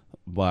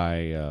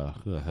by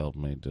who the hell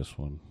made this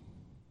one?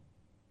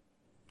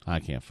 I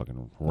can't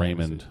fucking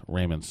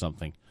Raymond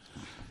something.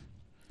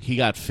 He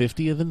got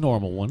 50 of the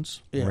normal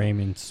ones. Yeah.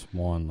 Raymond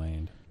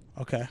Swanland.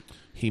 Okay.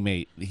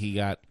 He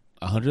got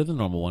 100 of the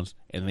normal ones,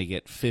 and they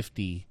get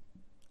 50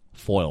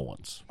 foil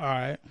ones. All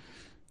right.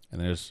 And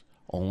there's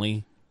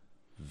only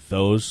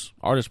those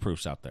artist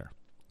proofs out there.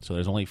 So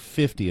there's only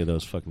 50 of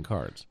those fucking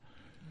cards.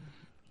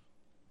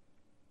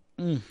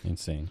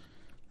 Insane.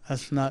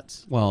 That's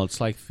nuts. Well,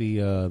 it's like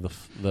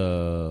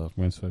the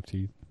Windswept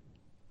Teeth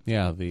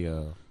yeah,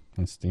 the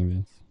and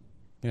Stevens.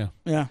 Yeah.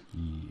 Yeah.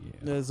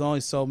 There's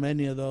only so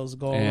many of those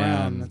go and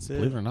around. That's it.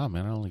 believe it or not,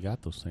 man, I only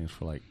got those things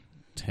for like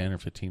 $10 or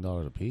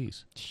 $15 a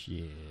piece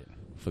Shit.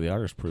 for the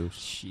artist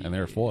proofs, and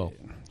they're foil,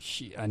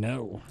 Shit. I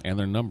know. and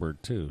they're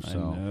numbered too. I So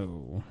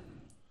know.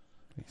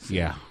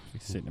 yeah,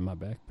 It's sitting in my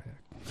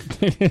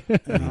backpack.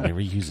 he never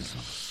uses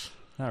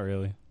them. Not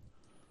really.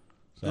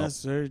 So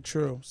That's very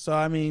true. So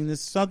I mean,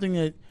 it's something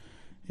that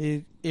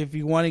if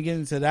you want to get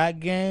into that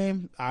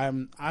game,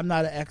 I'm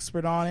not an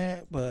expert on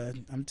it, but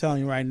I'm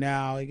telling you right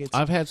now, it gets.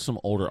 I've had some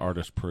older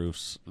artist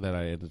proofs that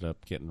I ended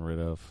up getting rid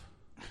of.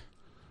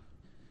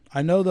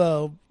 I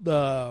know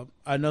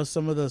I know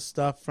some of the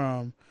stuff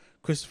from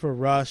Christopher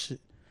Rush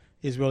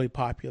is really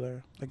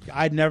popular. Like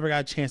I never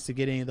got a chance to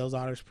get any of those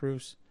artist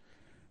proofs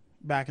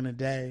back in the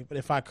day, but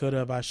if I could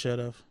have, I should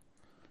have.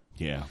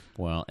 Yeah,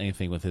 well,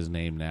 anything with his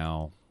name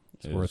now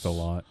It's worth a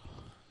lot.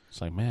 It's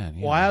like, man,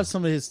 Well, I have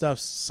some of his stuff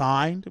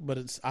signed,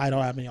 but I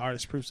don't have any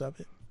artist proofs of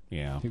it.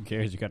 yeah. Who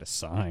cares? You got it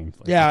signed.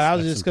 Like, Yeah, that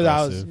was that's just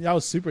because impressive. I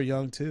was super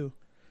young too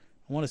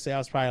I want to say I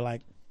was probably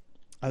like,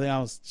 I think I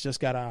was just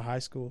got out of high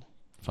school.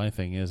 Funny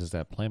thing is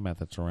that playmat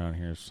that's around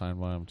here is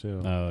signed by him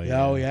too. Oh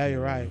Yeah, oh yeah, you're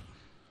right.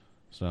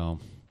 So, all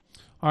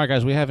right,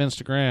 guys, we have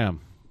Instagram,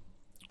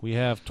 we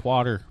have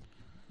Twitter,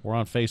 we're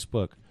on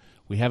Facebook,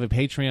 we have a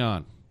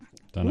Patreon.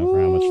 Don't know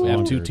for how much We have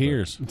longer, 2 but-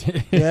 tiers.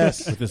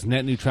 Yes. With this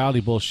net neutrality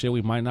bullshit,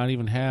 we might not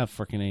even have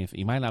fucking anything.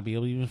 You might not be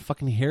able to even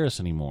fucking hear us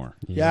anymore.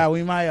 Yeah,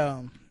 we might.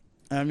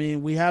 I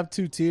mean, we have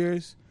 2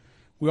 tiers.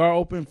 We are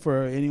open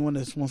for anyone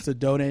that wants to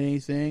donate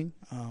anything.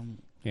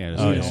 Yeah,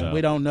 Oh, just yeah.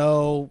 We don't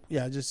know.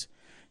 Yeah, just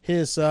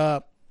hit us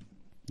up.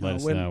 Let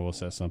us know. We'll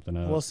set something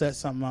up. We'll set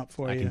something up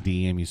for I you. can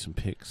DM you some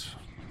pics.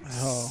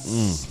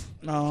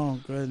 Oh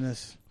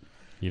goodness.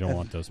 You don't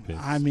want those pics.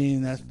 I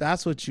mean,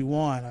 that's what you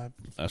want. I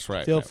That's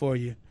right. feel for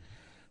you.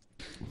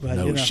 But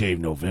No you know, Shave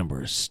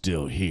November is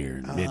still here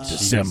in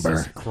Jesus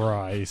mid-December.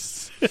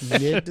 Christ.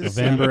 mid-December.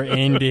 November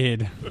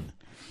ended.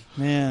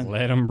 Man,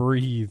 Let them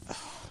breathe.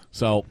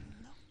 So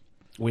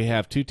we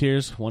have 2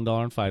 tiers,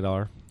 $1 and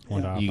 $5.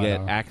 $1, You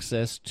get $5.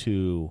 access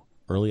to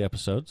early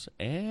episodes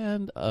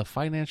and a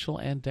financial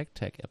and deck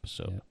tech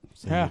episode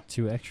So Yeah. you get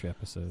 2 extra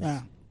episodes.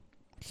 yeah.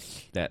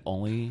 that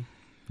only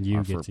You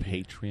are get for to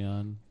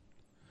Patreon.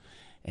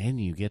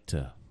 And you get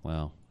to,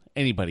 well,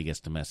 anybody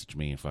gets to message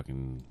me and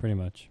fucking. pretty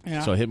much.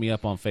 Yeah. So hit me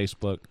up on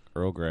Facebook,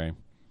 Earl Grey.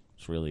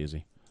 It's really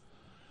easy.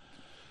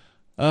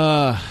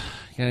 Got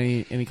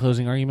any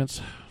closing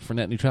arguments for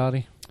net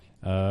neutrality?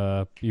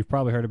 You've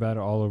probably heard about it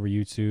all over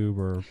YouTube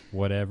or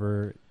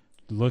whatever.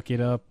 Look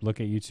it up. Look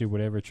at YouTube,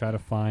 whatever. Try to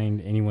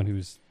find anyone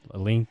who's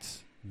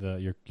linked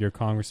your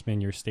congressman,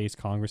 your state's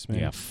congressman.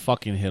 Yeah,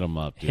 fucking hit them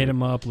up, dude. Hit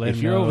him up. Let If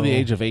him you're know. over the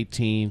age of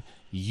 18,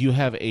 you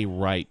have a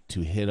right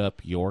to hit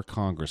up your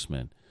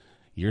congressman,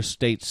 your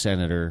state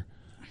senator,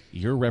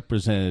 your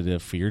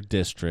representative for your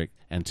district,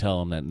 and tell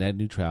them that net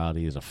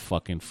neutrality is a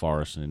fucking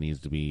farce and it needs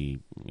to be,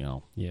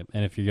 Yep.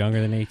 And if you're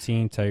younger than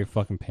 18, tell your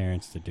fucking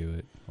parents to do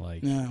it.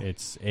 Like Yeah.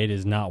 it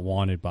is not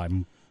wanted by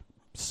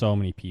so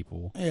many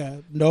people. Yeah.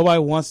 Nobody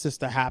wants this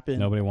to happen.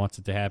 Nobody wants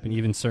it to happen.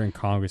 Even certain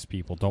Congress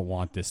people don't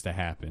want this to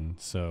happen.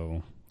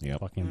 So Yep.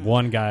 fucking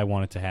one guy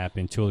wanted it to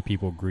happen. 2 other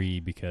people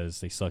agreed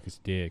because they suck his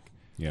dick.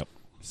 Yep.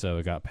 So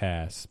it got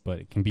passed, but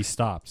it can be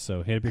stopped.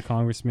 So hit up your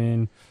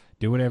congressman,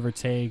 do whatever it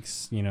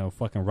takes.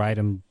 Fucking write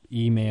them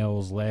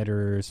emails,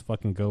 letters.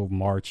 Fucking go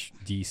march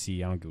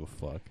DC. I don't give a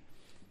fuck.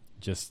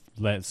 Just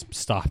let's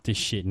stop this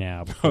shit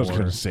now. I Before was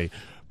going to say,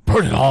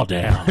 burn it all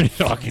down.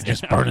 Fucking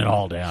just burn it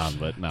all down,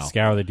 but no.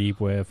 scour the deep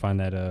web,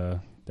 find that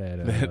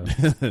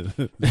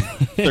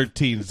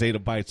 13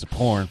 zettabytes of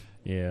porn.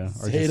 yeah,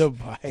 or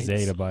Zettabytes. just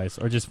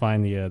zettabytes, or just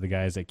find the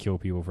guys that kill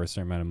people for a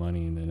certain amount of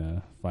money, and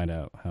then find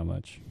out how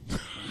much.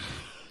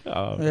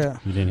 Yeah.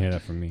 You didn't hear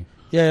that from me.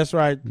 Yeah, that's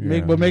right.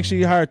 But make sure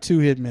you hire 2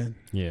 hitmen.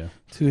 Yeah,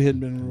 2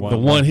 hitmen. One- The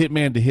one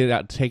hitman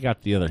to take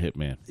out the other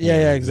hitman.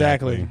 Yeah,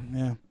 exactly.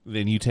 Yeah.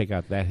 Then you take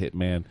out that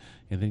hitman,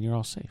 and then you're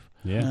all safe.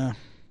 yeah. Yeah.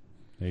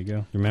 There you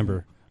go.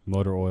 Remember,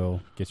 motor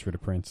oil gets rid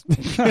of Prince.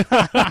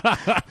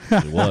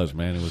 It was,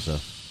 man. It was a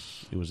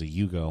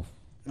Yugo.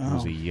 It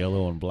was Oh, a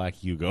yellow and black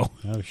Yugo.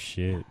 Oh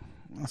shit!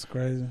 that's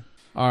crazy.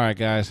 All right,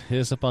 guys.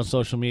 Hit us up on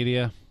social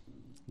media.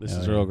 This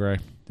is yeah. Earl Grey.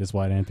 This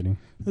White Anthony.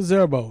 The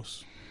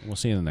Zerbos. We'll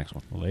see you in the next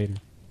one. Later.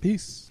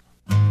 Peace.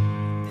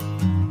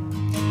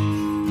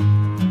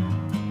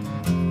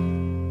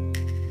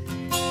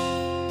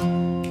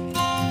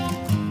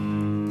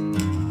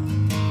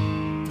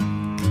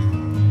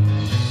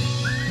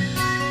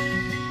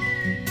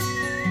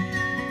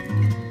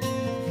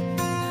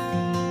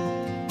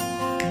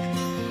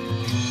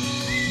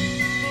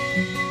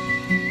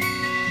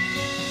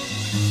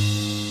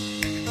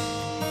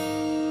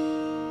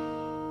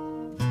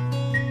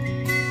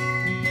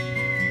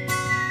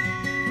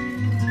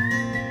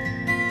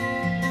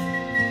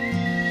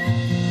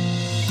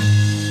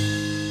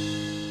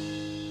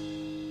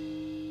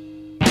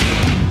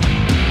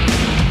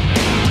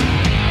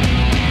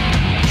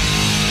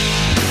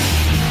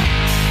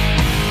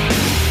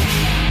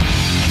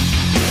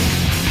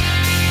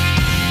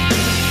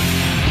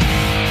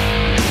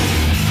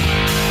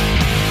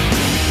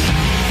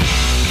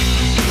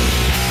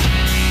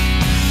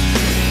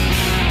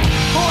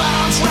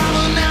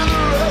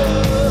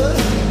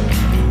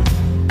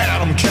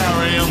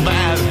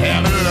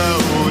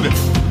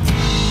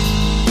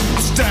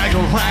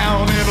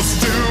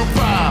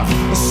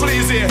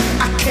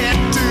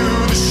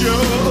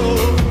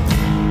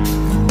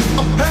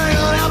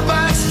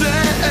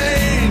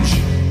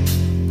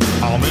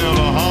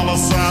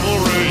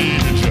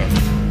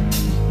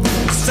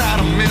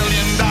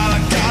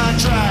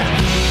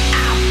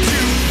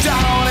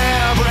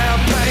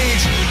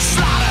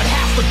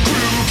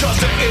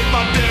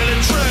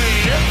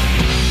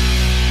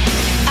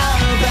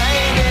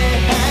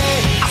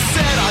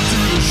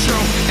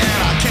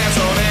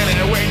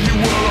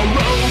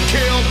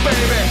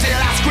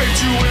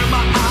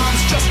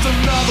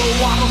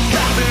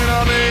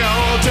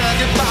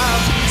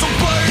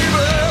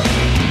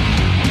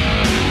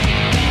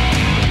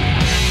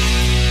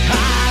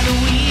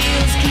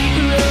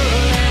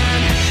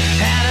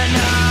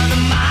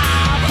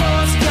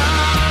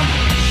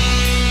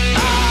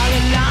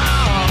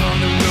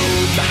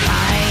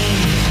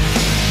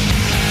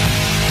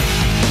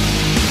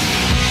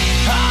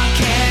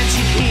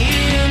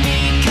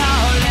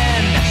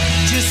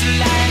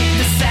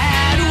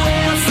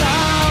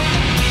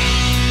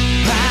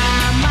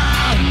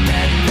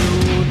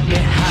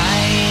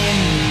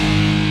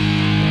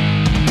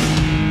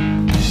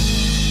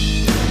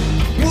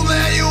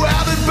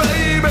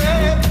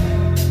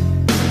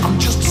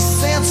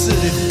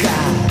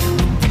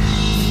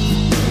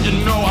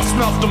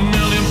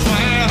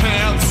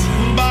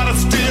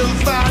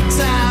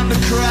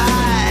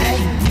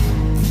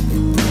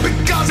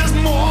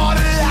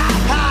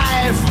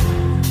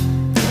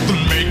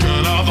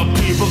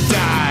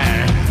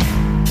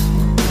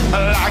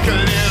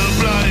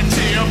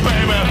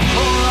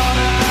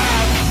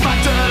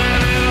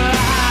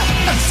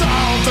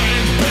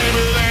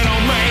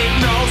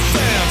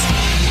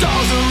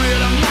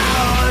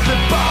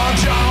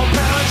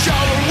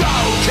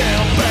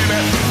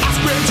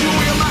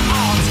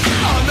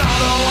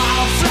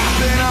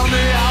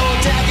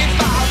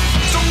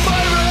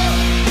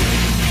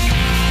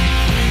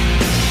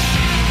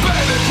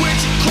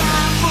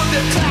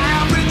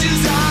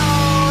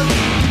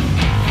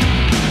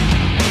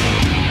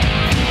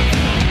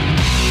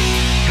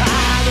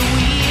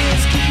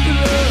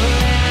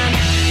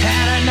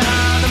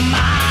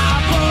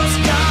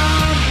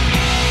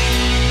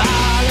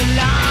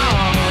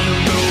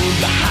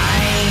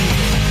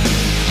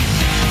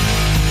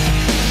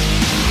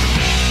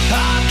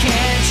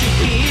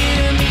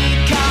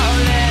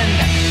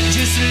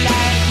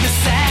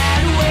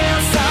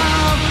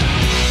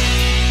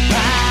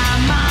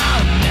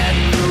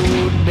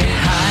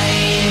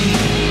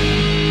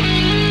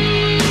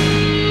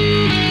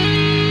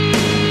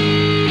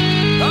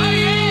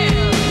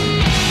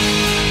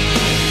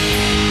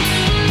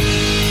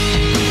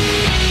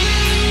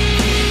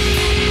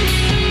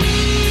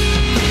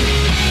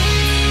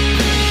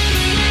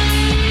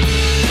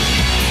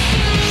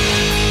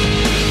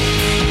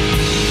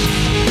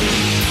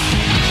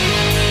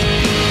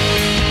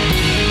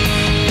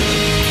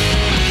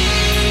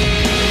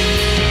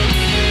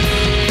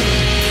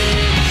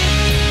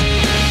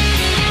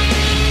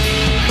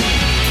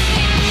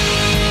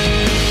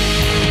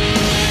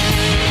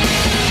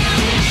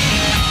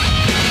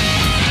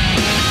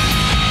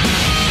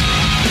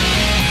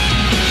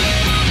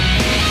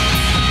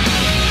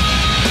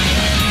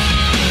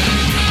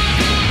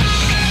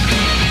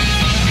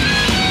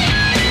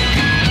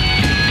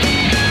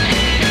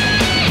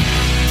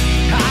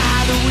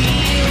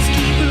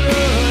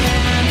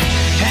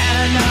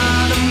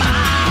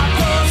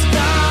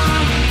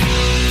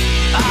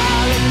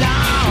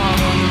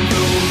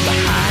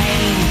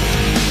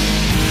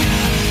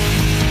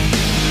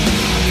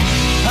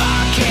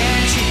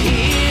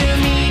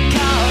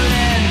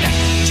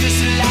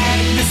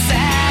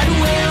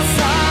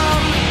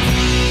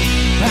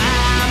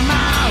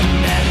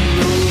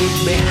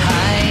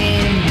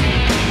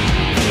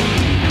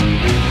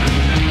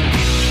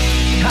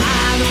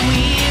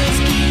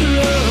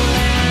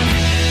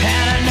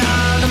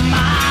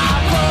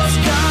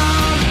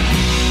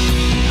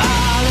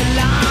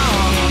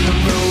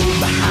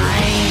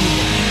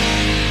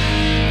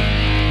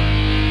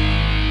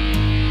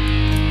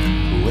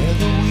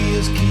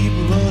 just keep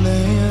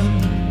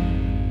rolling,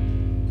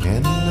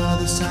 and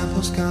another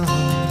cycle's gone.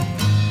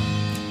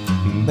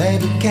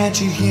 Baby, can't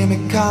you hear me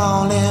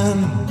calling,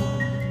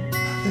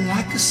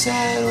 like a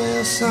sad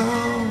whale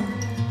song,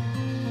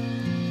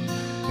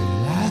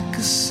 like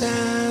a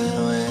sad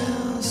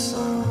whale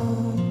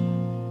song.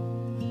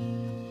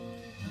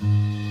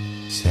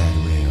 Sad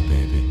whale,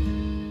 baby.